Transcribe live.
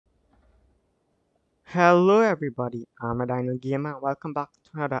Hello everybody, I'm a Dino Gamer and welcome back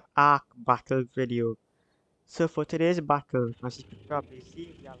to another ARK battle video. So for today's battle, as you can probably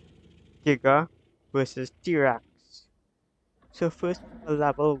see, we have Giga versus T-Rex. So first a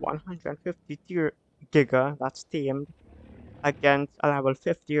level 150 Giga that's tamed against a level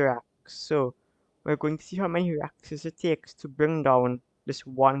 50 Rex. So we're going to see how many Rexes it takes to bring down this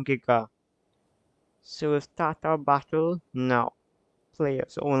one Giga. So we'll start our battle now.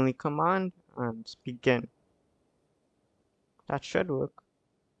 Players only command and begin. That should work.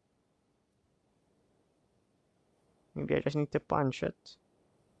 Maybe I just need to punch it.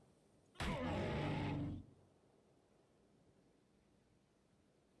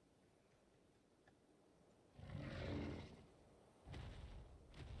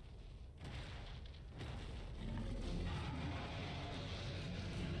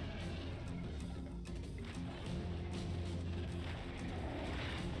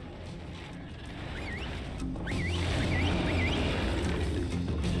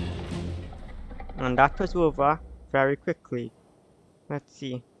 And that was over very quickly. Let's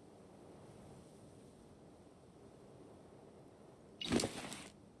see.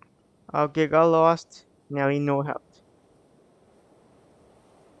 Our Giga lost nearly no health.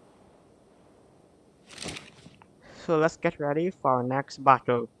 So let's get ready for our next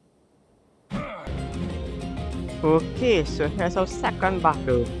battle. Okay, so here's our second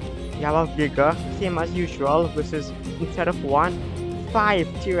battle. We have our Giga, same as usual, versus instead of 1,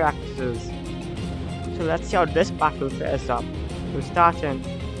 5 T-Rexes. So let's see how this battle fares up. We'll start in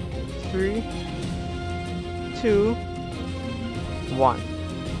 3, 2, 1.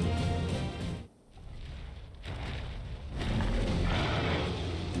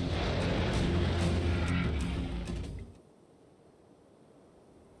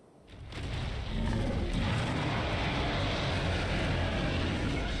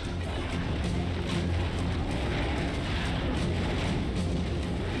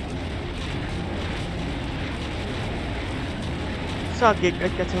 So our Giga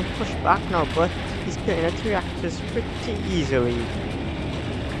is getting pushed back now, but he's killing the T-Rexes pretty easily.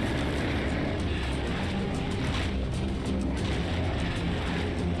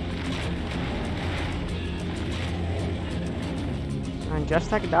 And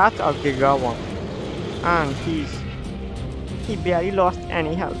just like that, our Giga won. And he barely lost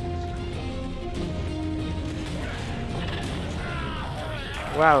any health.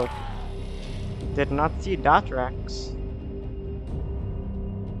 Well, did not see that, Rex.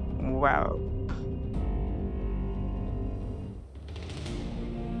 Well,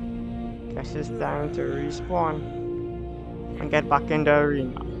 guess it's time to respawn and get back in the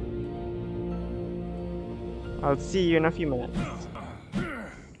arena. I'll see you in a few minutes.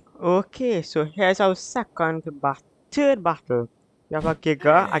 Okay, so here's our third battle. We have a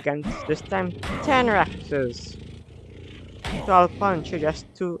Giga against this time 10 Rexes. So I'll punch you just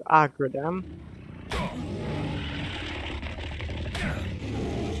to aggro them.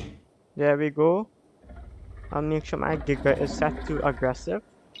 There we go. I'll make sure my Giga is set to aggressive.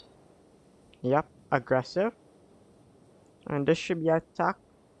 Yep, aggressive. And this should be attack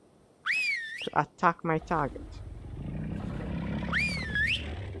to attack my target.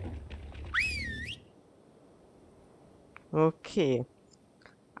 Okay,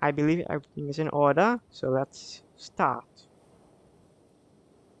 I believe everything is in order, so let's start.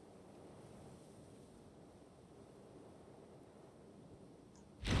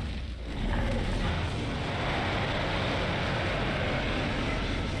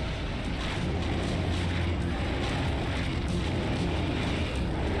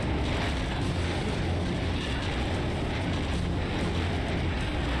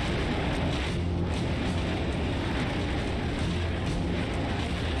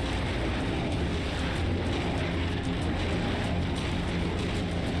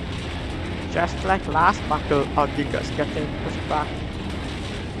 Just like last battle, our Giga is getting pushed back.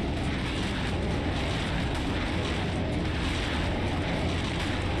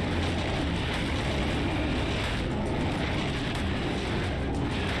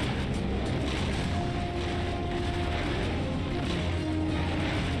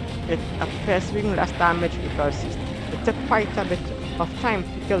 It appears doing less damage because it took quite a bit of time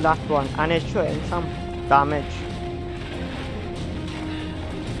to kill that one, and it's showing some damage.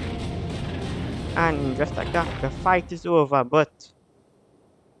 And just like that, the fight is over, but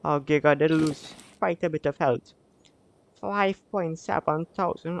our Giga did lose quite a bit of health. 5.7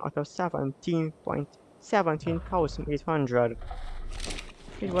 thousand out of 17,800.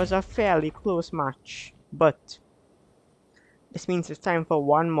 It was a fairly close match, but this means it's time for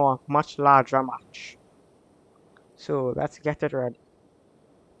one more, much larger match. So let's get it ready.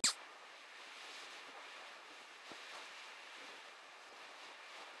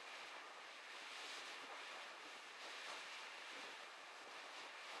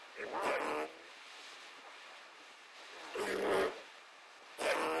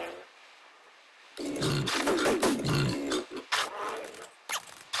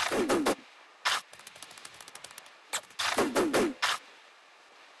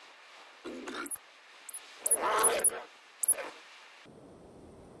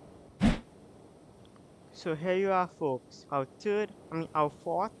 So here you are folks, our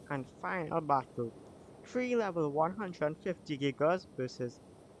fourth and final battle. 3 level 150 gigas versus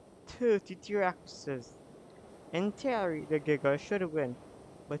 30 T-Rexes. In theory, the Giga should win,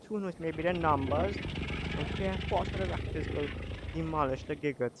 but who knows, maybe the numbers and sheer force of the Raptors will demolish the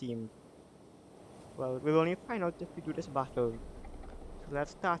Giga team. Well, we'll only find out if we do this battle. So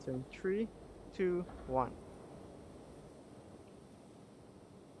let's start in 3, 2, 1.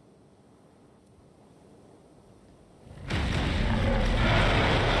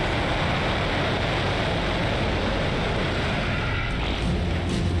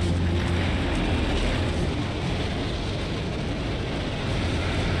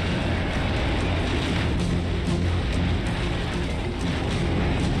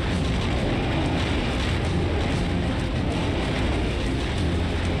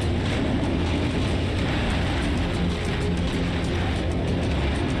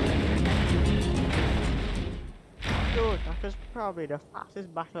 So that was probably the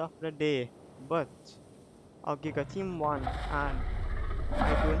fastest battle of the day, but our Giga team won and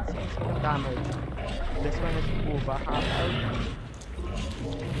I don't see any sort of damage. This one is over half health,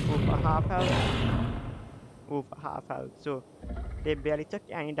 over half health, over half health. So they barely took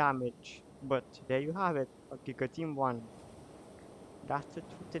any damage. But there you have it, our Giga team won. That's it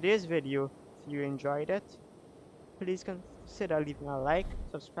for today's video. If you enjoyed it, please consider leaving a like,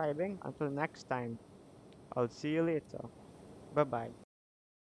 subscribing. Until next time, I'll see you later. Bye bye.